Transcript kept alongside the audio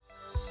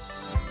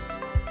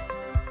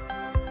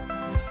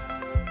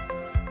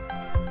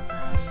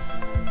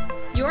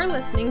You're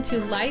listening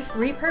to Life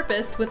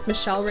Repurposed with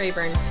Michelle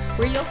Rayburn,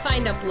 where you'll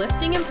find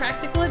uplifting and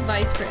practical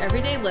advice for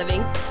everyday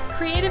living,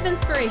 creative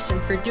inspiration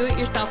for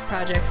do-it-yourself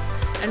projects,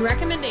 and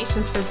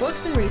recommendations for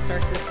books and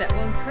resources that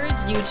will encourage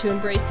you to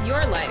embrace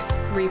your life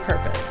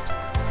repurposed.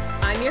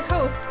 I'm your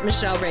host,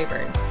 Michelle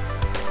Rayburn.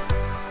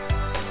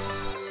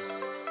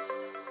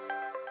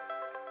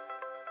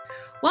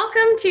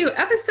 Welcome to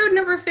episode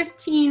number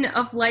 15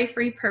 of Life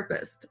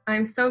Repurposed.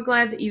 I'm so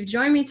glad that you've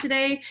joined me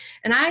today,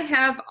 and I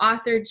have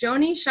author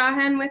Joni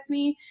Shahan with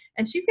me,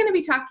 and she's going to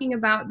be talking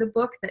about the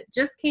book that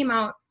just came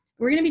out.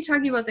 We're going to be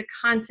talking about the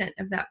content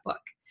of that book.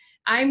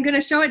 I'm going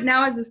to show it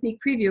now as a sneak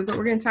preview, but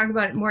we're going to talk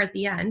about it more at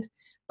the end.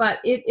 But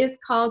it is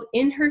called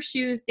In Her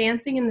Shoes,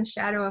 Dancing in the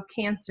Shadow of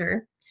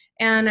Cancer,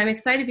 and I'm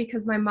excited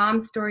because my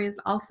mom's story is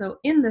also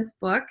in this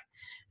book.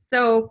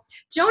 So,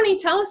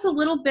 Joni, tell us a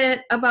little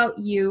bit about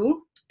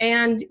you.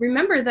 And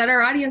remember that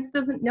our audience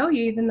doesn't know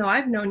you, even though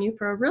I've known you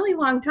for a really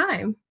long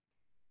time.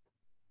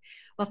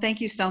 Well, thank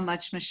you so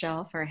much,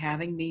 Michelle, for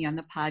having me on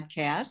the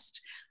podcast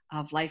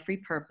of Life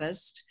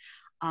Repurposed.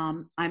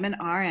 I'm an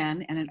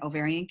RN and an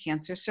ovarian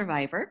cancer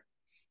survivor.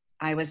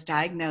 I was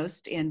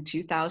diagnosed in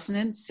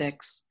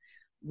 2006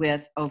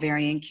 with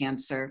ovarian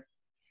cancer.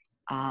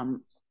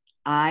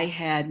 I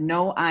had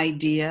no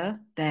idea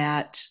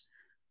that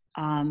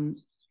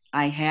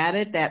I had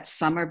it that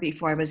summer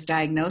before I was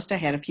diagnosed. I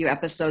had a few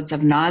episodes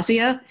of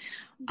nausea.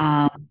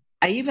 I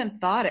even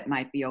thought it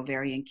might be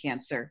ovarian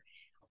cancer,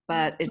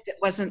 but it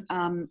wasn't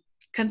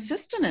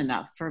consistent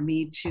enough for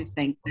me to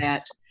think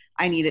that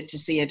I needed to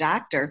see a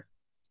doctor.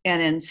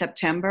 And in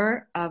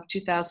September of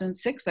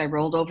 2006, I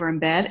rolled over in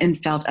bed and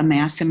felt a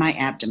mass in my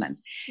abdomen,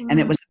 and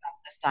it was about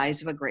the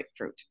size of a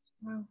grapefruit.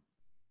 Wow.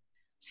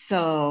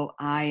 So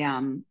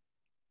I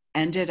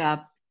ended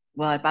up,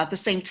 well, about the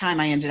same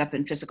time I ended up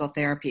in physical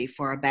therapy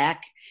for a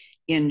back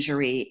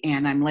injury,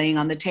 and I'm laying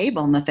on the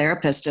table and the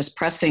therapist is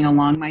pressing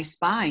along my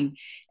spine,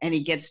 and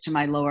he gets to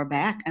my lower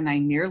back and I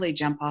nearly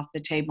jump off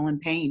the table in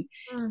pain,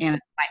 and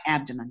it's my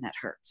abdomen that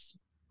hurts.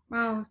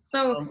 Wow.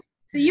 So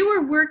you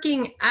were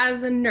working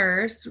as a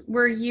nurse.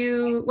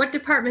 What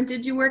department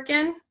did you work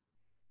in?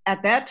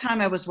 At that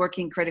time I was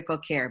working critical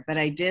care, but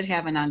I did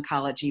have an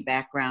oncology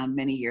background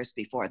many years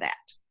before that.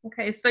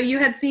 Okay. So you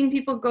had seen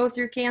people go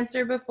through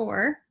cancer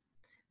before.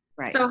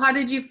 Right. So how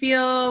did you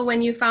feel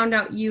when you found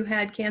out you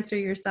had cancer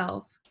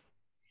yourself?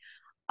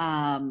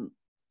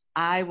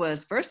 I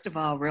was, first of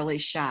all, really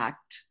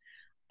shocked.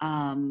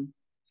 I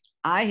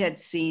had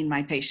seen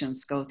my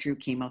patients go through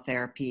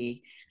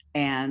chemotherapy,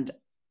 and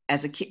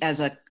as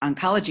an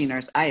oncology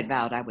nurse, I had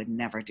vowed I would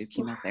never do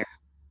chemotherapy.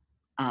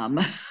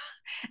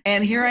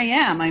 And here I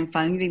am. I'm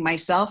finding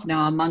myself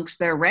now amongst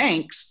their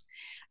ranks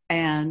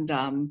and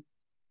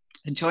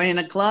joining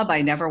a club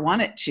I never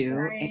wanted to.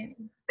 Right.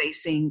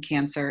 Facing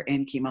cancer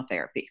and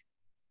chemotherapy.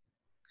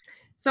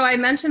 So I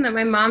mentioned that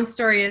my mom's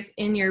story is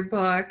in your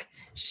book.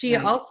 She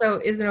also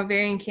is an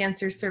ovarian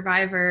cancer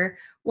survivor.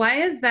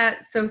 Why is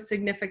that so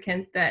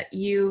significant that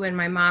you and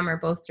my mom are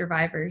both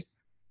survivors?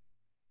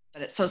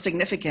 But it's so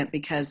significant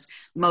because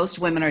most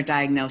women are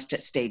diagnosed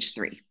at stage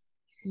 3.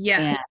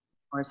 Yes.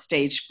 Or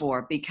stage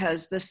 4,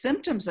 because the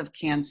symptoms of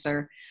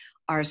cancer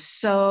are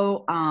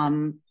so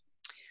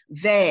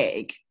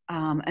vague.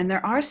 And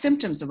there are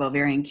symptoms of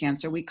ovarian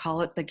cancer. We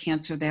call it the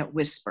cancer that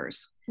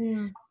whispers,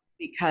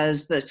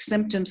 because the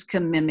symptoms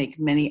can mimic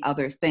many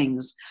other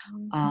things.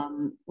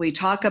 We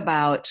talk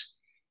about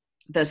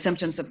the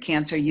symptoms of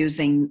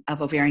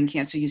ovarian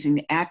cancer using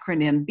the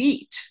acronym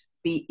BEAT,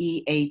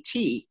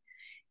 B-E-A-T.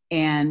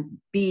 And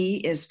B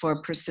is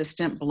for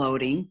persistent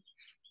bloating.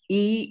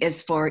 E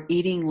is for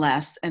eating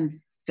less and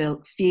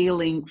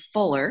feeling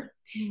fuller.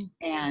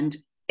 And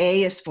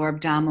A is for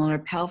abdominal or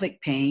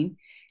pelvic pain.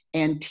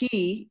 And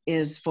T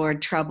is for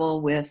trouble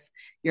with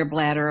your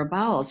bladder or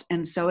bowels.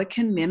 And so it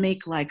can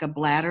mimic like a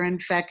bladder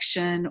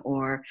infection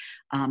or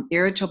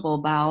irritable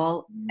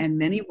bowel. And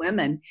many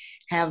women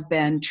have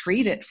been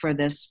treated for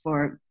this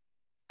for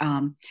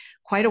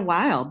quite a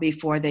while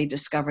before they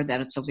discover that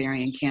it's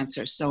ovarian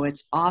cancer. So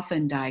it's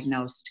often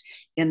diagnosed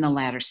in the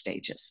latter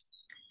stages.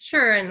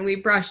 Sure. And we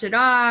brush it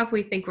off.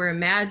 We think we're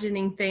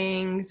imagining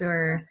things,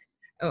 or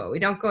we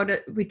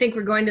think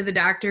we're going to the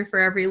doctor for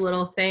every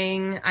little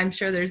thing. I'm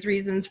sure there's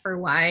reasons for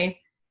why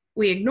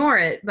we ignore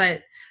it,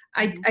 but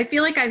I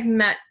feel like I've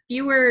met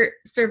fewer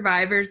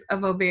survivors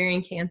of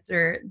ovarian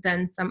cancer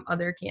than some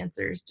other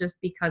cancers just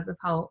because of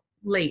how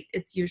late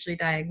it's usually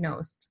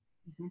diagnosed.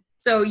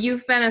 So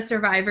you've been a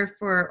survivor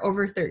for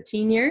over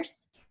 13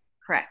 years?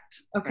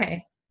 Correct. Okay.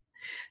 Correct.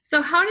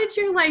 So how did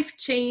your life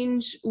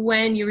change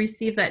when you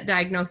received that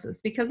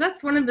diagnosis? Because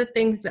that's one of the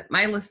things that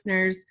my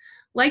listeners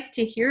like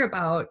to hear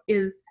about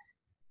is,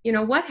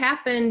 what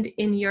happened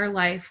in your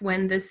life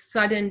when this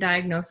sudden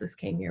diagnosis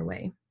came your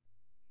way?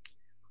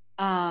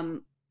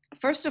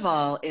 First of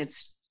all,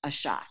 it's a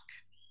shock.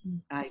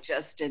 I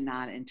just did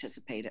not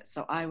anticipate it.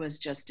 So I was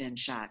just in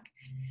shock.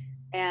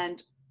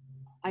 And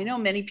I know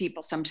many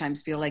people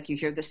sometimes feel like you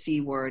hear the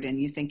C word and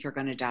you think you're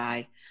going to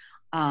die.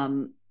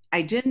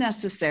 I didn't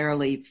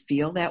necessarily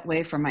feel that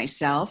way for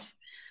myself,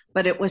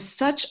 but it was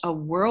such a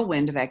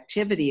whirlwind of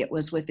activity.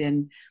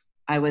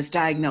 I was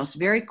diagnosed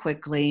very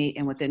quickly,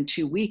 and within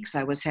 2 weeks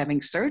I was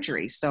having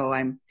surgery. So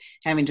I'm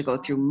having to go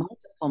through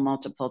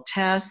multiple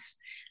tests,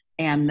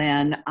 and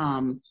then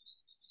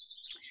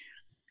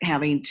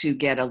having to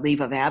get a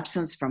leave of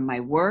absence from my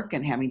work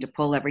and having to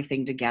pull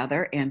everything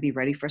together and be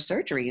ready for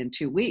surgery in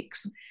 2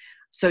 weeks.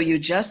 So you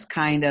just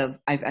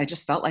I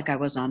just felt like I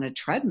was on a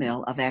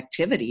treadmill of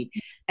activity,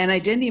 and I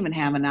didn't even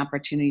have an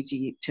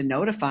opportunity to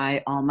notify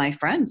all my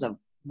friends of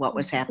what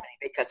was happening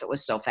because it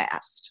was so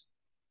fast.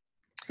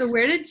 So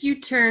where did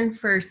you turn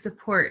for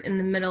support in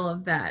the middle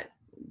of that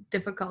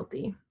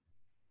difficulty?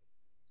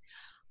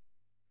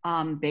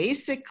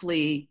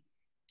 Basically,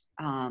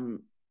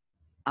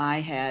 I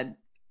had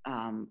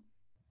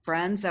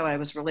friends that I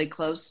was really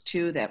close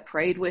to that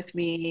prayed with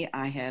me.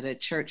 I had a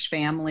church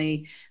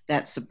family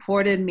that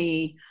supported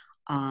me.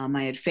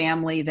 I had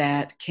family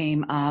that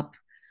came up.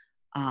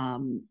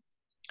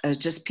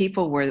 Just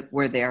people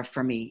were there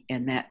for me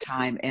in that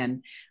time,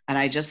 and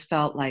I just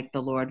felt like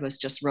the Lord was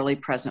just really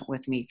present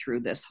with me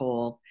through this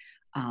whole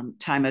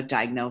time of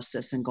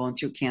diagnosis and going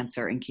through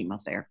cancer and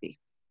chemotherapy.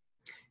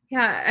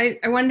 Yeah,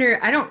 I wonder,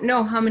 I don't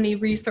know how many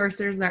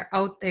resources are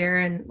out there.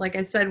 And like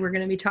I said, we're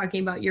going to be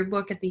talking about your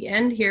book at the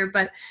end here,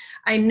 but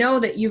I know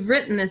that you've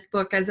written this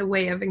book as a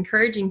way of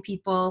encouraging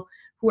people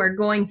who are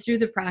going through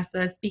the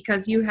process,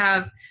 because you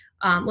have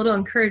little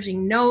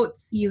encouraging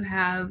notes, you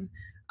have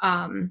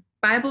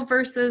Bible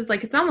verses,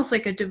 like it's almost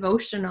like a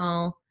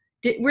devotional.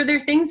 Were there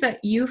things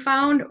that you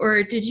found,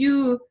 or did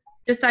you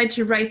decide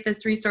to write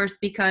this resource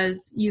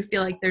because you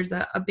feel like there's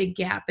a big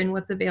gap in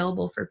what's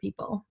available for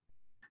people?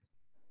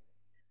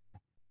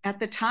 At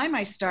the time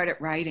I started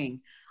writing,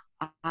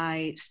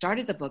 I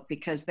started the book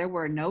because there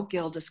were no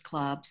Gilda's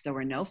clubs, there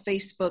were no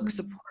Facebook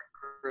support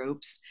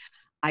groups.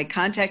 I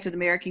contacted the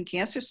American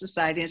Cancer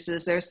Society and said,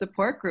 is there a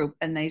support group?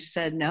 And they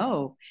said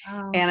no.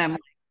 Oh. And I'm like,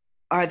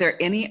 are there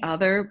any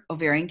other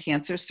ovarian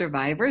cancer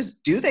survivors?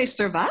 Do they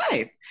survive?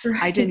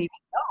 Right. I didn't even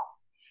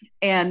know.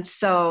 And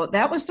so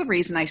that was the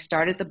reason I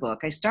started the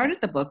book. I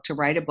started the book to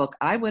write a book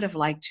I would have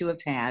liked to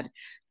have had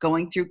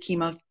going through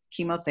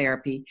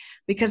chemotherapy,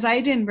 because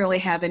I didn't really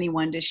have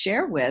anyone to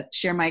share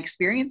my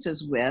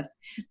experiences with,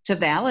 to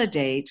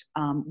validate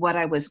what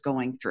I was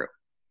going through.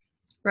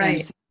 Right.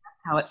 And so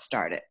that's how it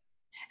started.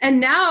 And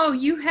now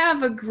you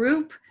have a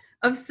group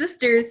of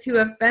sisters who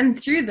have been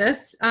through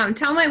this.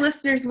 Tell my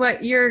listeners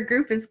what your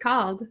group is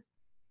called.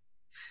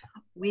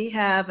 We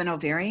have an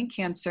ovarian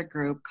cancer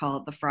group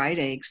called the Fried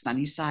Egg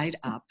Sunny Side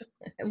Up.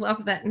 I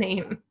love that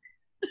name.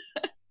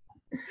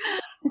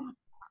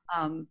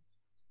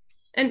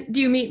 And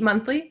do you meet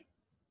monthly?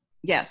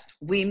 Yes,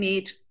 we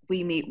meet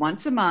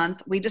once a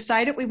month. We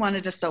decided we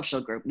wanted a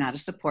social group, not a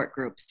support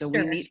group. So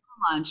Sure. We meet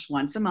for lunch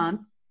once a month,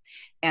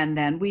 and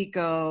then we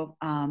go,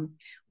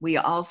 we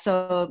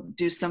also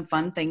do some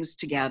fun things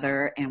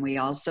together, and we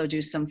also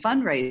do some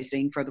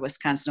fundraising for the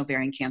Wisconsin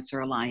Ovarian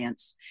Cancer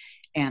Alliance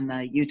and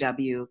the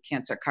UW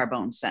Cancer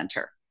Carbone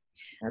Center.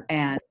 Okay.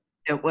 And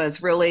it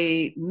was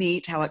really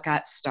neat how it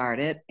got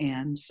started,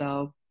 and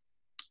so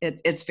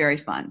it's very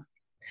fun.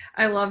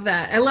 I love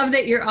that. I love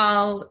that you're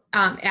all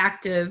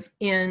active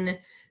in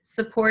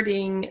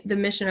supporting the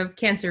mission of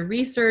cancer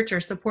research, or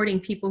supporting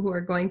people who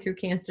are going through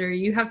cancer.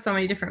 You have so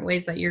many different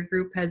ways that your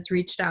group has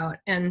reached out,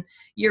 and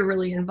you're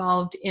really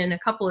involved in a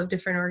couple of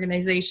different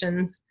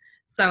organizations.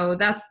 So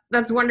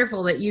that's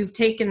wonderful that you've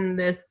taken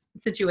this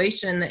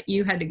situation that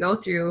you had to go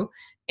through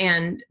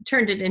and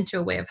turned it into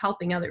a way of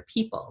helping other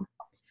people.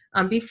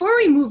 Before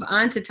we move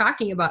on to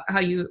talking about how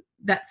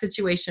that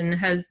situation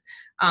has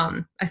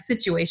a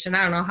situation,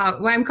 I don't know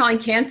why I'm calling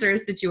cancer a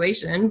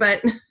situation,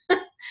 but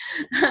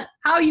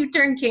how you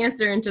turn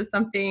cancer into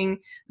something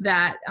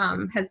that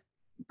has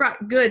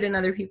brought good in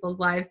other people's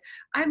lives.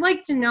 I'd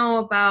like to know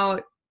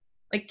about,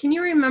 like, can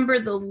you remember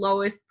the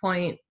lowest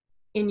point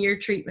in your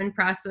treatment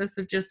process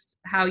of just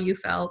how you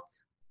felt?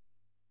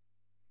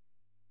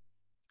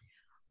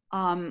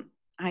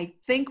 I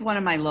think one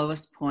of my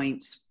lowest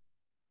points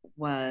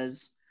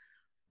was,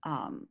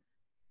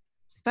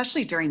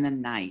 especially during the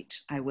night.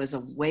 I was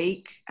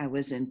awake, I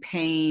was in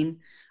pain,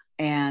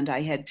 and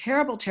I had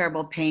terrible,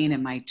 terrible pain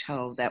in my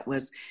toe.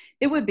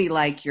 It would be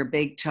like your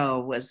big toe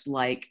was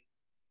like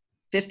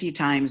 50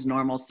 times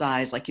normal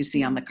size, like you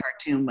see on the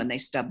cartoon when they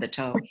stub the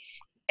toe.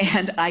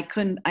 And I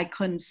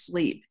couldn't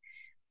sleep.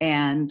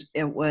 And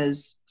it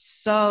was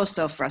so,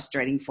 so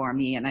frustrating for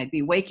me. And I'd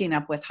be waking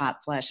up with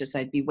hot flashes.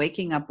 I'd be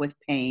waking up with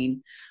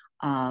pain.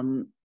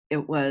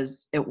 It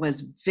was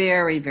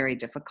very, very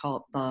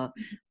difficult. The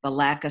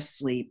lack of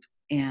sleep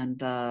and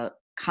the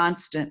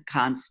constant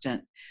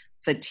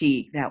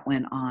fatigue that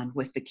went on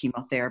with the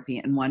chemotherapy,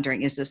 and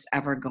wondering, is this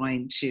ever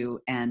going to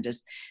end?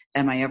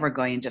 Am I ever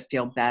going to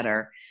feel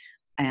better?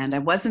 And I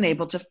wasn't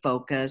able to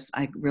focus.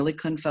 I really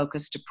couldn't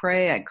focus to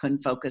pray. I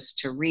couldn't focus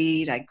to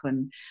read. I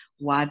couldn't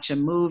watch a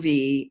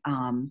movie.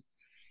 And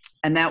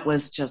that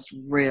was just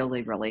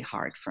really, really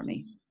hard for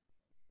me.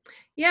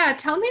 Yeah,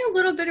 tell me a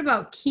little bit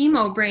about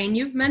chemo brain.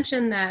 You've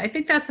mentioned that. I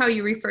think that's how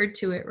you referred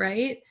to it,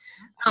 right?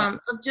 Yes.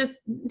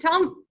 Just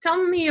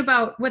tell me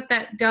about what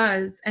that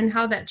does and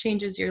how that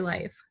changes your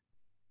life.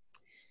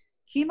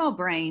 Chemo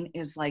brain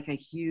is like a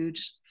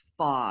huge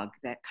fog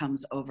that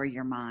comes over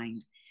your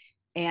mind.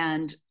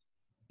 And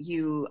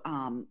you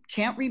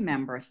can't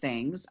remember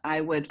things. I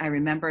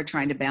remember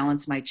trying to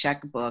balance my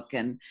checkbook,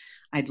 and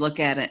I'd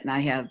look at it and I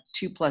have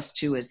 2 plus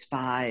 2 is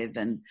 5.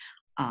 And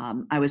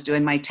I was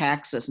doing my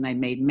taxes and I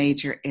made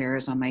major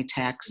errors on my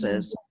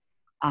taxes.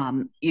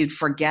 You'd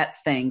forget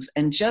things,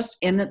 and just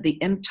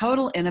in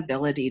total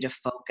inability to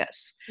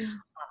focus.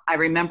 I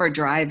remember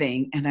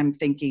driving and I'm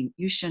thinking,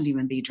 you shouldn't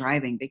even be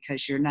driving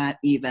because you're not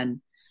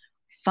even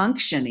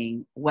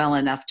functioning well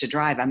enough to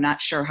drive. I'm not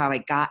sure how I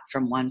got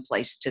from one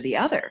place to the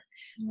other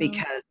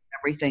because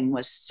everything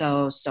was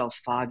so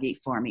foggy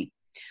for me.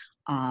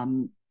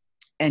 And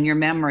your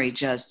memory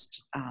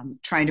just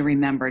trying to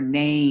remember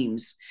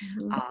names,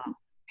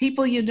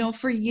 people you know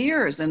for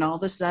years, and all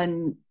of a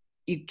sudden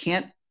you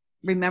can't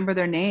remember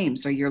their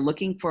names, or you're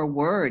looking for a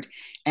word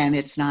and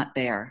it's not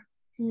there.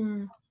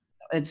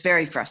 It's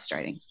very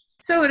frustrating.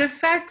 So it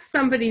affects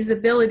somebody's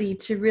ability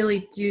to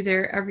really do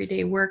their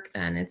everyday work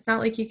then. It's not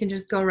like you can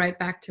just go right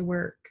back to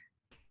work.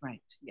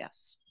 Right.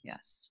 Yes.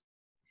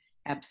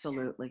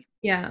 Absolutely.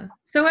 Yeah.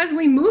 So as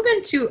we move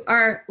into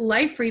our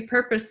life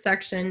repurpose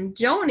section,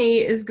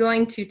 Joni is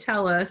going to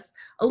tell us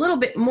a little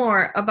bit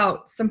more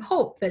about some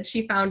hope that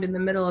she found in the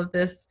middle of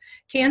this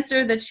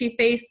cancer that she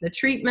faced, the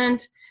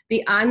treatment,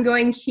 the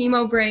ongoing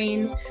chemo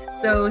brain.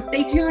 So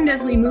stay tuned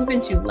as we move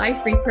into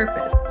Life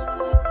Repurposed.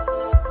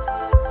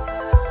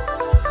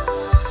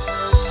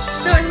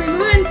 So as we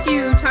move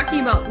into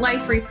talking about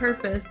life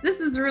repurposed, this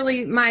is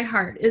really my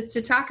heart, is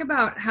to talk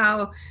about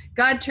how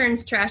God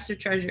turns trash to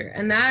treasure.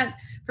 And that,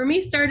 for me,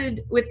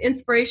 started with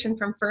inspiration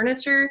from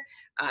furniture.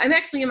 I'm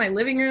actually in my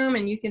living room,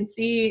 and you can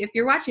see, if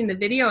you're watching the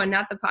video and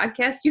not the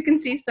podcast, you can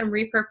see some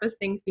repurposed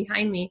things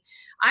behind me.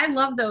 I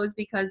love those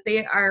because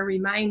they are a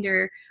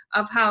reminder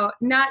of how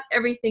not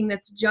everything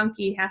that's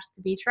junky has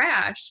to be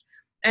trash.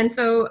 And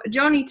so,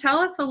 Joni, tell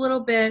us a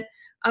little bit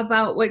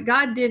about what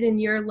God did in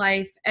your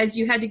life as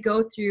you had to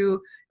go through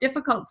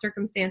difficult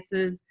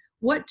circumstances.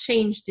 What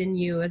changed in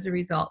you as a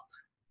result?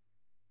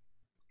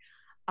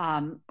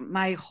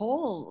 My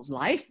whole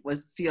life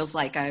feels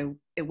like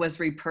it was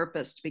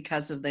repurposed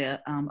because of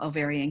the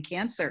ovarian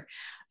cancer.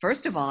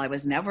 First of all, I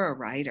was never a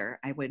writer.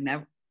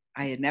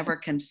 I had never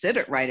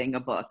considered writing a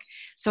book.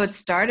 So it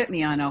started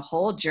me on a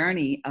whole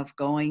journey of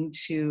going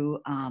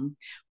to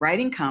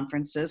writing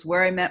conferences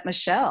where I met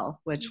Michelle,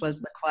 which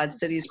was the Quad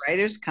Cities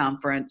Writers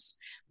Conference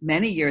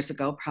many years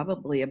ago,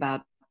 probably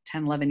about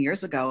 10, 11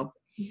 years ago.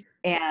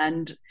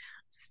 And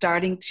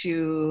starting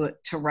to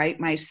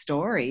write my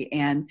story,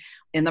 and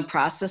in the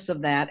process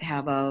of that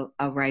have a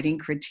writing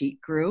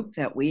critique group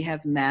that we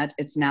have met.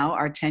 It's now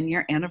our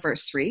 10-year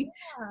anniversary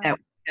that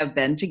we have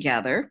been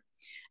together,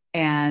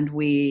 and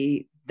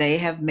they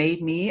have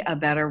made me a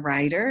better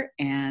writer,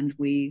 and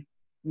we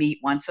meet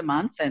once a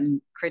month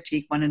and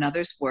critique one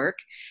another's work.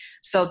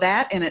 So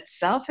that in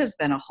itself has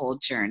been a whole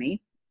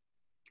journey.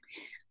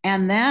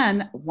 And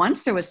then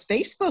once there was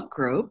Facebook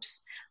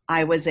groups,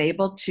 I was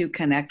able to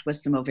connect with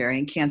some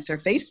ovarian cancer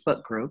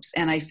Facebook groups,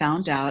 and I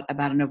found out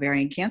about an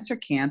ovarian cancer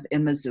camp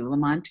in Missoula,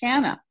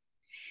 Montana.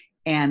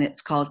 And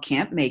it's called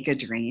Camp Make a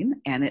Dream,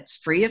 and it's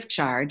free of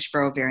charge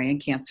for ovarian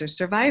cancer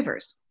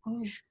survivors.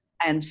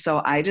 And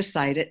so I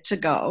decided to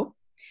go.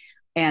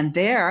 And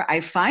there I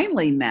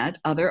finally met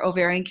other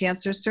ovarian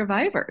cancer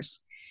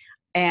survivors,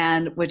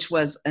 and which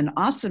was an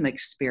awesome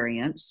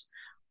experience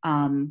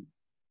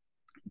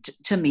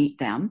to meet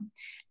them.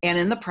 And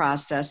in the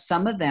process,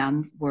 some of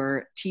them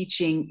were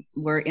in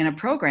a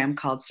program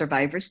called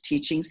Survivors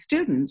Teaching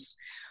Students,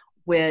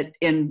 where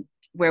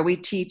we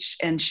teach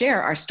and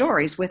share our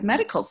stories with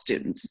medical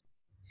students,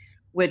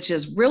 which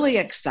is really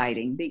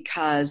exciting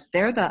because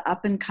they're the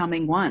up and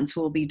coming ones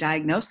who will be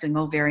diagnosing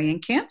ovarian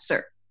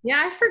cancer.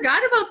 Yeah, I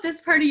forgot about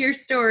this part of your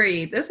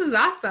story. This is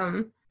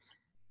awesome.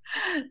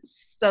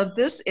 So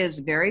this is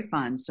very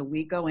fun. So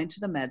we go into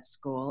the med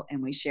school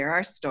and we share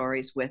our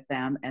stories with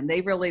them, and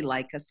they really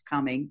like us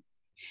coming.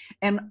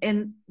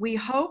 And we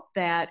hope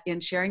that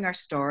in sharing our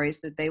stories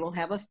that they will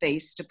have a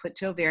face to put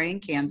to ovarian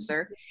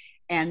cancer,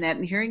 and that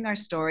in hearing our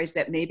stories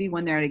that maybe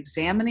when they're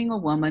examining a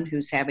woman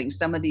who's having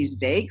some of these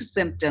vague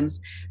symptoms,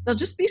 there'll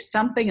just be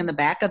something in the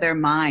back of their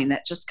mind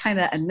that just kind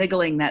of a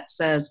niggling that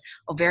says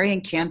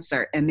ovarian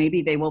cancer, and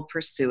maybe they will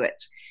pursue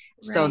it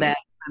so that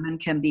women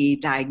can be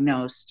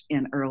diagnosed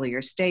in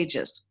earlier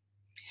stages.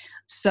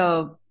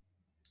 So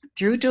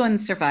through doing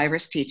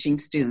Survivors Teaching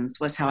Students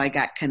was how I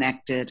got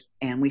connected,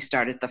 and we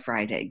started the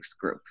Fried Eggs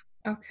group.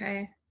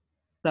 Okay.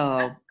 So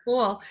that's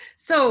cool.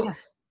 So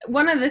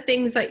one of the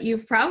things that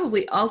you've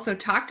probably also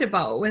talked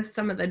about with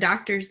some of the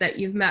doctors that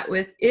you've met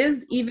with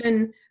is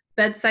even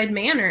bedside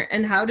manner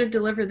and how to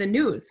deliver the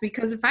news.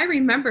 Because if I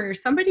remember,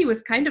 somebody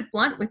was kind of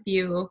blunt with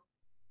you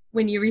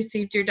when you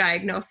received your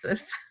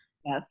diagnosis.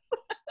 Yes.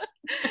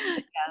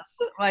 Yes.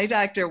 My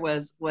doctor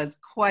was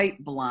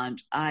quite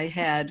blunt. I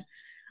had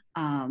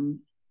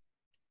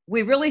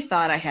we really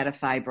thought I had a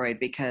fibroid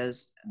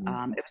because it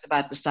was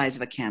about the size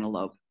of a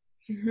cantaloupe.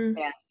 Mm-hmm.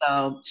 And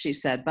so she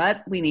said,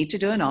 but we need to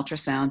do an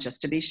ultrasound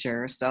just to be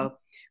sure. So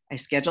I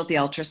scheduled the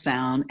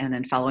ultrasound, and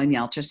then following the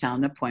ultrasound,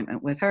 an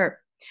appointment with her.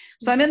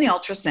 So I'm in the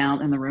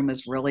ultrasound, and the room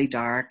is really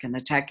dark, and the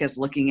tech is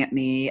looking at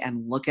me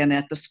and looking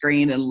at the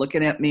screen and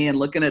looking at me and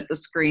looking at the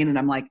screen. And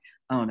I'm like,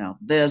 oh no,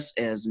 this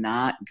is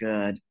not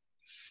good.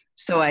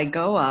 So I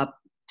go up,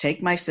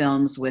 take my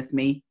films with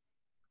me.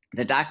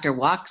 The doctor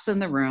walks in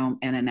the room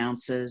and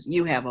announces,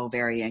 you have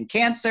ovarian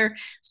cancer,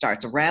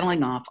 starts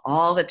rattling off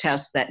all the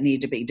tests that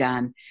need to be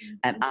done.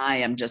 And I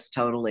am just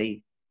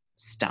totally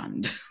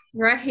stunned.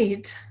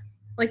 Right.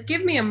 Like,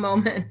 give me a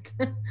moment.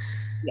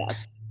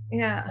 Yes.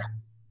 Yeah.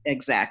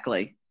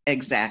 Exactly.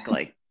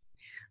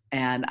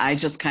 And I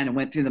just kind of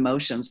went through the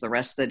motions the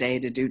rest of the day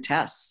to do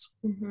tests.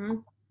 Mm-hmm.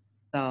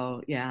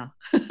 So, yeah.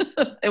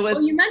 It was.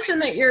 Well, you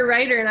mentioned that you're a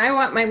writer, and I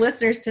want my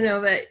listeners to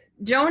know that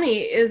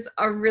Joni is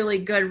a really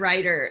good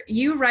writer.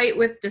 You write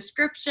with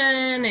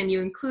description, and you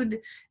include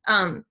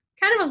kind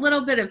of a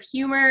little bit of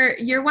humor.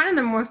 You're one of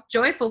the most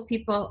joyful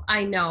people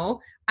I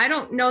know. I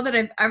don't know that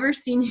I've ever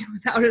seen you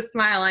without a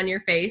smile on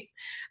your face.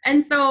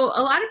 And so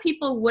a lot of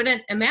people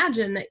wouldn't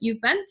imagine that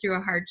you've been through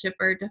a hardship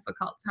or a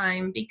difficult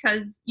time,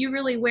 because you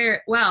really wear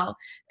it well.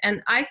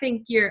 And I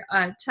think you're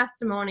a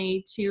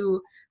testimony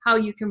to how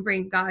you can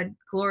bring God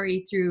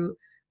glory through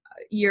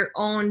your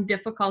own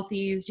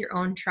difficulties, your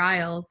own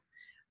trials.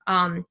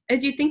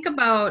 As you think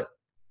about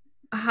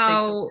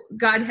how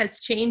God has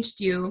changed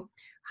you,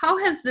 how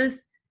has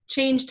this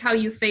changed how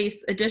you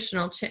face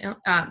additional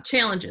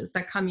challenges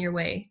that come your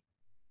way?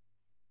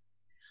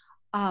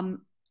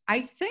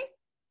 I think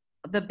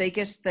the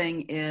biggest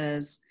thing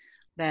is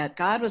that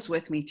God was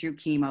with me through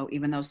chemo,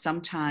 even though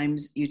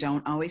sometimes you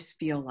don't always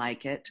feel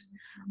like it,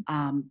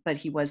 but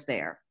he was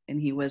there, and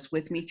he was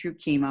with me through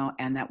chemo,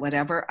 and that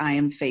whatever I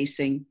am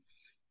facing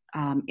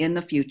in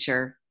the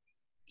future,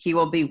 he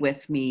will be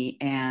with me,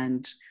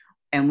 and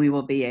we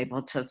will be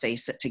able to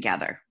face it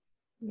together.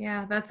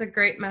 Yeah, that's a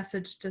great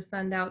message to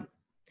send out.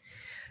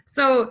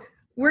 So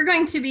we're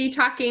going to be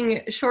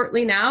talking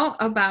shortly now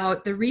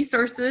about the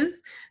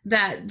resources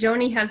that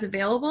Joni has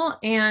available,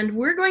 and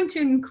we're going to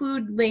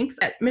include links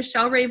at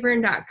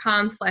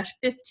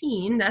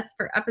michellerayburn.com/15. That's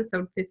for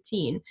episode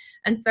 15.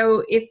 And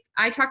so if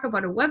I talk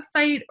about a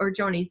website or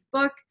Joni's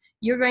book,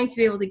 you're going to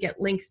be able to get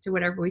links to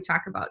whatever we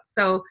talk about.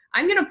 So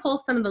I'm going to pull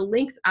some of the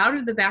links out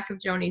of the back of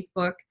Joni's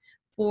book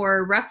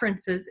for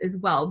references as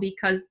well,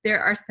 because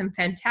there are some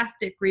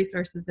fantastic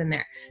resources in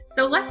there.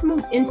 So let's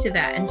move into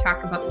that and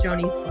talk about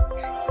Joni's book.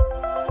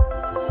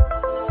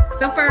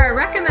 So for our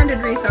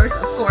recommended resource,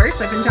 of course,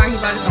 I've been talking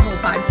about it the whole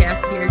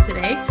podcast here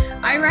today.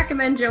 I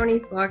recommend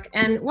Joni's book.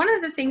 And one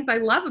of the things I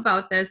love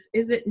about this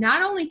is it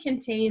not only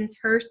contains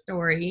her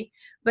story,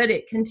 but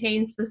it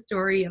contains the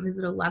story of, is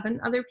it 11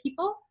 other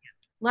people?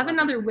 11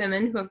 other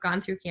women who have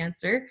gone through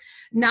cancer.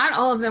 Not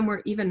all of them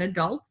were even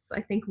adults. I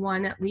think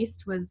one at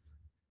least was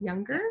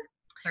younger.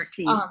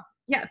 13.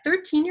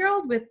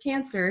 13-year-old with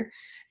cancer.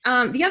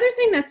 The other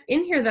thing that's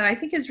in here that I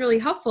think is really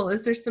helpful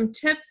is there's some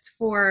tips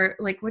for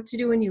like what to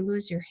do when you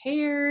lose your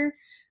hair.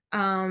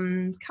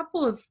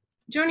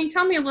 Joni,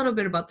 tell me a little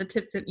bit about the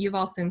tips that you've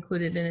also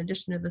included in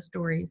addition to the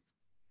stories.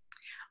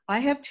 I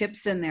have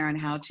tips in there on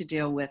how to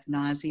deal with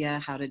nausea,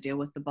 how to deal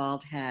with the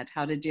bald head,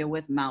 how to deal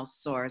with mouth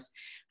sores,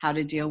 how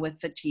to deal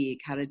with fatigue,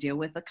 how to deal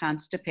with the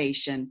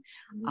constipation,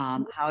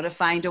 how to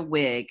find a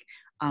wig,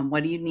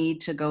 what do you need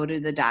to go to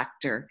the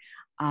doctor.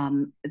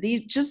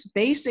 These just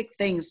basic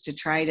things to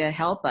try to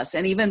help us,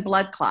 and even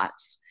blood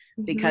clots,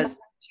 because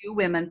 2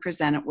 women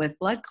presented with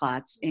blood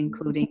clots,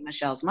 including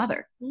Michelle's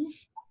mother.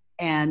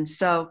 And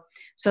so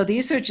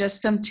these are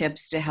just some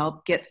tips to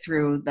help get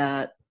through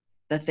the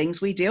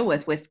things we deal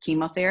with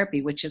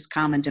chemotherapy, which is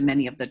common to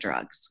many of the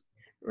drugs.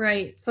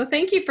 Right. So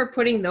thank you for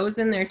putting those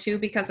in there too,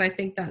 because I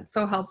think that's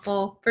so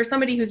helpful for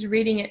somebody who's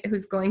reading it,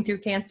 who's going through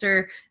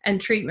cancer and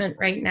treatment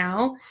right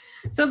now.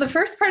 So the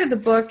first part of the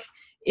book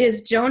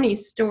is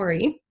Joni's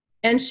story,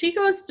 and she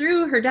goes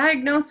through her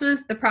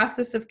diagnosis, the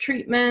process of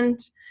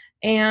treatment,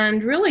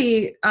 and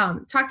really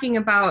talking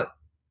about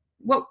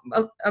what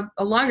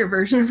a longer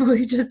version of what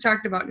we just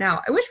talked about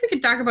now. I wish we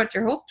could talk about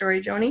your whole story,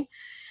 Joni.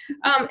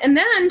 And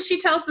then she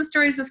tells the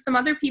stories of some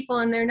other people,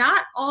 and they're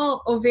not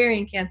all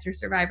ovarian cancer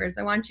survivors.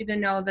 I want you to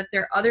know that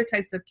there are other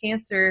types of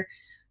cancer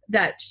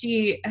that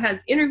she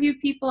has interviewed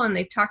people, and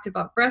they've talked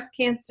about breast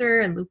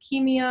cancer and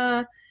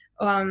leukemia,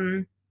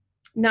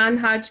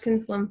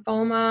 non-Hodgkin's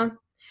lymphoma.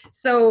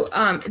 So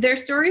their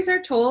stories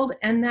are told.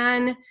 And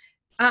then,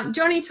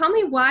 Joni, tell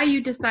me why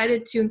you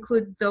decided to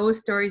include those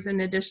stories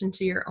in addition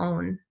to your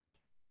own.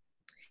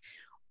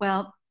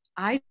 Well,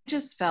 I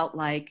just felt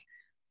like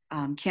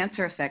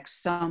cancer affects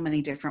so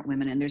many different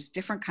women, and there's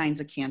different kinds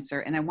of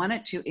cancer, and I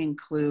wanted to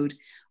include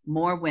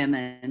more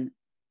women.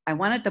 I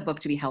wanted the book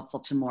to be helpful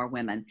to more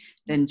women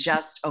than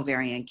just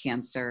ovarian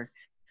cancer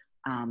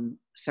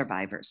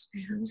survivors.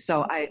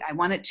 So I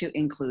wanted to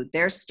include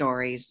their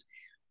stories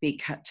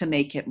to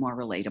make it more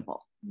relatable.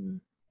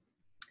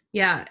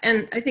 Yeah,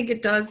 and I think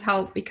it does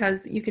help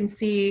because you can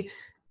see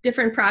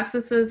different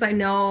processes. I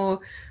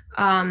know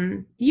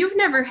you've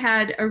never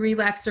had a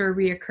relapse or a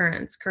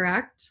reoccurrence,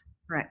 correct?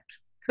 Correct.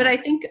 But I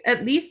think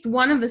at least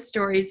one of the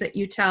stories that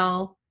you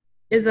tell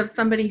is of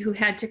somebody who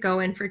had to go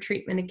in for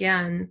treatment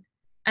again.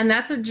 And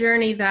that's a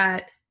journey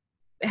that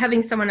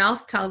having someone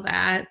else tell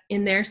that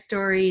in their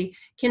story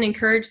can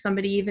encourage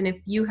somebody, even if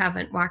you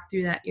haven't walked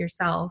through that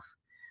yourself.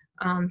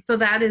 So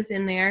that is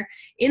in there.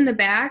 In the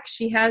back,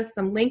 she has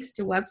some links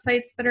to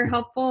websites that are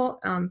helpful,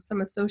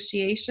 some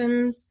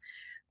associations.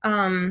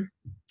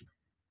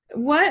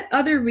 What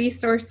other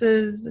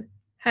resources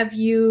have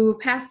you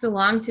passed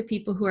along to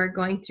people who are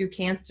going through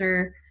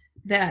cancer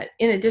that,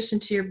 in addition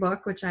to your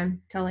book, which I'm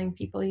telling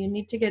people you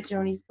need to get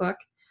Joni's book,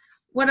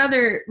 what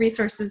other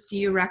resources do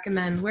you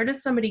recommend? Where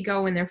does somebody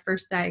go when they're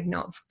first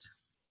diagnosed?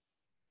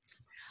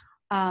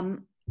 Well,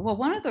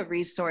 one of the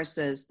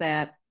resources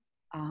that,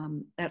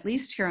 at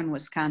least here in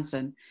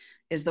Wisconsin,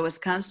 is the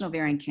Wisconsin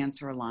Ovarian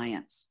Cancer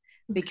Alliance,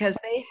 because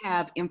they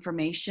have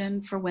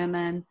information for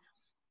women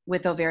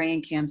with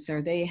ovarian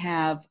cancer. They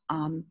have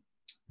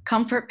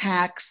comfort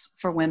packs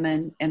for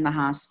women in the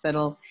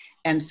hospital,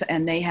 and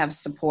they have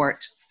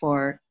support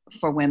for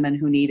women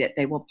who need it.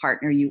 They will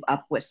partner you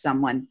up with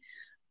someone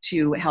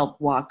to help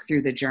walk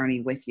through the journey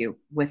with you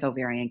with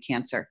ovarian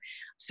cancer.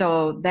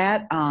 So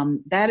that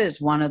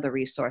is one of the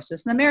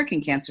resources. The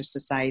American Cancer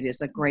Society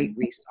is a great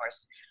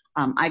resource.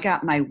 I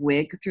got my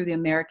wig through the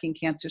American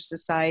Cancer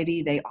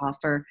Society. They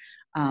offer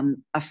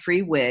a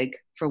free wig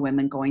for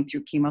women going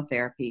through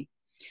chemotherapy.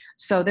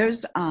 So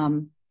there's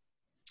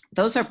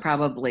those are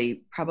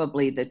probably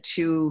the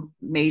two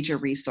major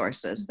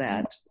resources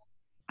that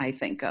I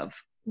think of.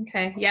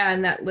 Okay, yeah,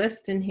 and that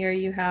list in here,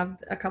 you have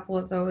a couple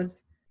of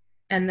those.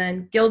 And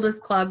then Gilda's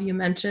Club, you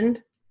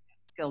mentioned.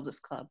 Gilda's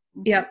Club.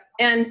 Yep.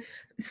 And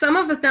some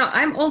of us, now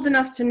I'm old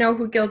enough to know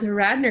who Gilda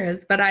Radner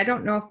is, but I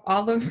don't know if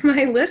all of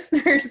my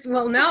listeners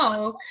will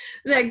know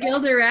that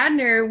Gilda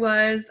Radner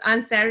was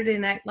on Saturday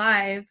Night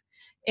Live.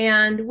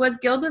 And was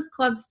Gilda's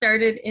Club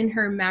started in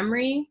her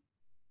memory?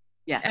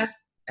 Yes.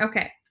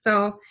 Okay.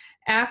 So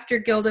after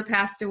Gilda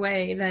passed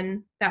away,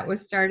 then that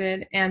was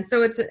started. And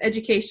so it's an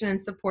education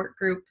and support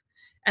group.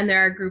 And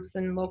there are groups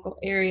in local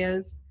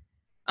areas.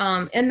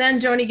 And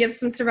then Joni gives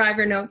some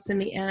survivor notes in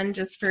the end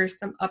just for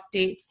some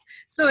updates.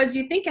 So as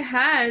you think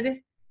ahead,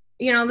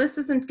 this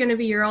isn't going to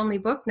be your only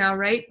book now,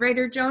 right,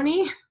 writer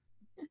Joni?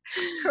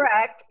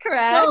 Correct.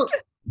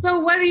 So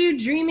what are you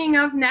dreaming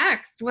of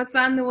next? What's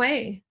on the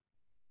way?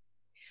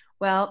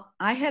 Well,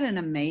 I had an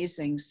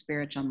amazing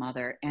spiritual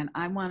mother, and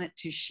I wanted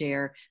to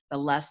share the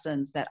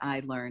lessons that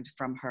I learned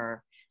from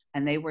her.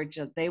 And they were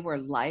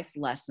life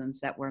lessons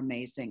that were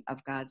amazing,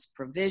 of God's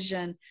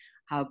provision,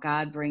 how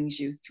God brings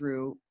you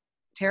through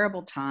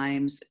terrible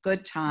times,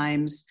 good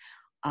times.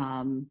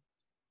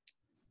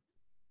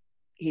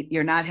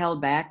 You're not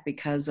held back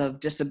because of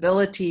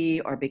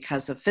disability or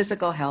because of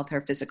physical health.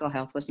 Her physical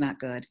health was not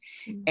good.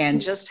 Mm-hmm. And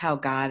just how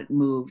God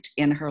moved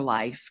in her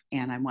life.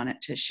 And I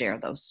wanted to share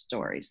those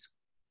stories.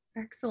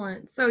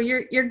 Excellent. So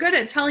you're good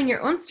at telling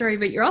your own story,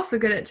 but you're also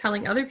good at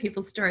telling other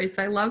people's stories.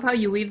 So I love how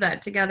you weave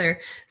that together.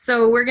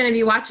 So we're going to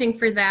be watching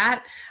for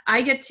that.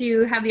 I get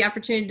to have the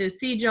opportunity to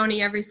see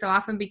Joni every so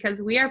often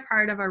because we are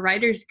part of a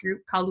writers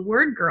group called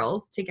Word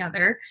Girls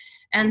together.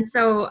 And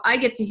so I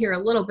get to hear a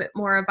little bit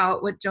more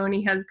about what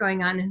Joni has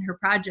going on in her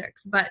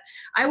projects. But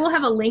I will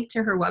have a link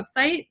to her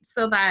website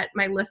so that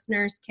my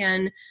listeners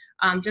can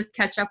just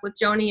catch up with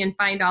Joni and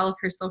find all of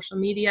her social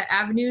media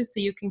avenues so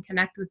you can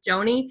connect with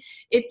Joni.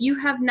 If you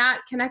have not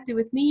connected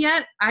with me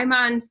yet, I'm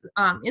on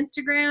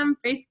Instagram,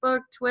 Facebook,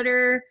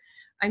 Twitter.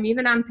 I'm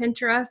even on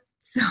Pinterest.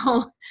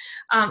 So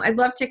I'd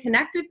love to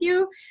connect with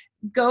you.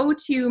 Go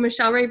to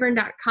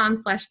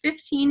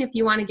michellerayburn.com/15 if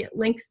you want to get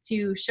links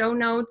to show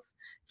notes,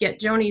 get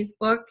Joni's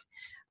book.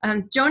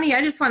 Joni,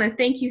 I just want to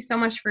thank you so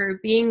much for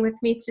being with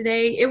me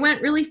today. It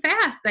went really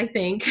fast, I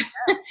think.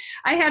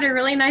 I had a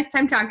really nice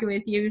time talking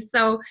with you.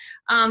 So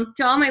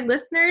to all my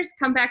listeners,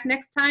 come back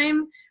next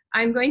time.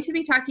 I'm going to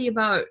be talking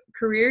about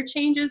career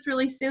changes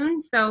really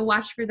soon, so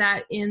watch for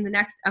that in the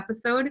next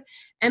episode.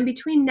 And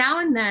between now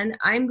and then,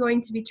 I'm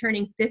going to be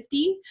turning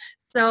 50,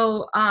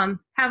 so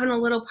having a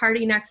little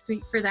party next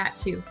week for that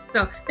too.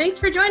 So thanks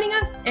for joining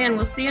us, and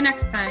we'll see you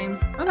next time.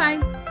 Bye-bye.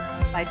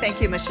 Bye.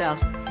 Thank you, Michelle.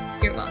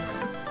 You're welcome.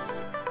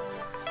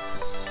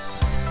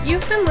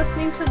 You've been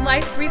listening to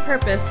Life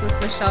Repurposed with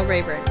Michelle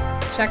Rayburn.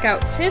 Check out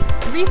tips,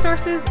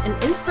 resources,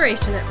 and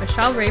inspiration at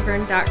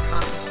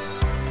michellerayburn.com.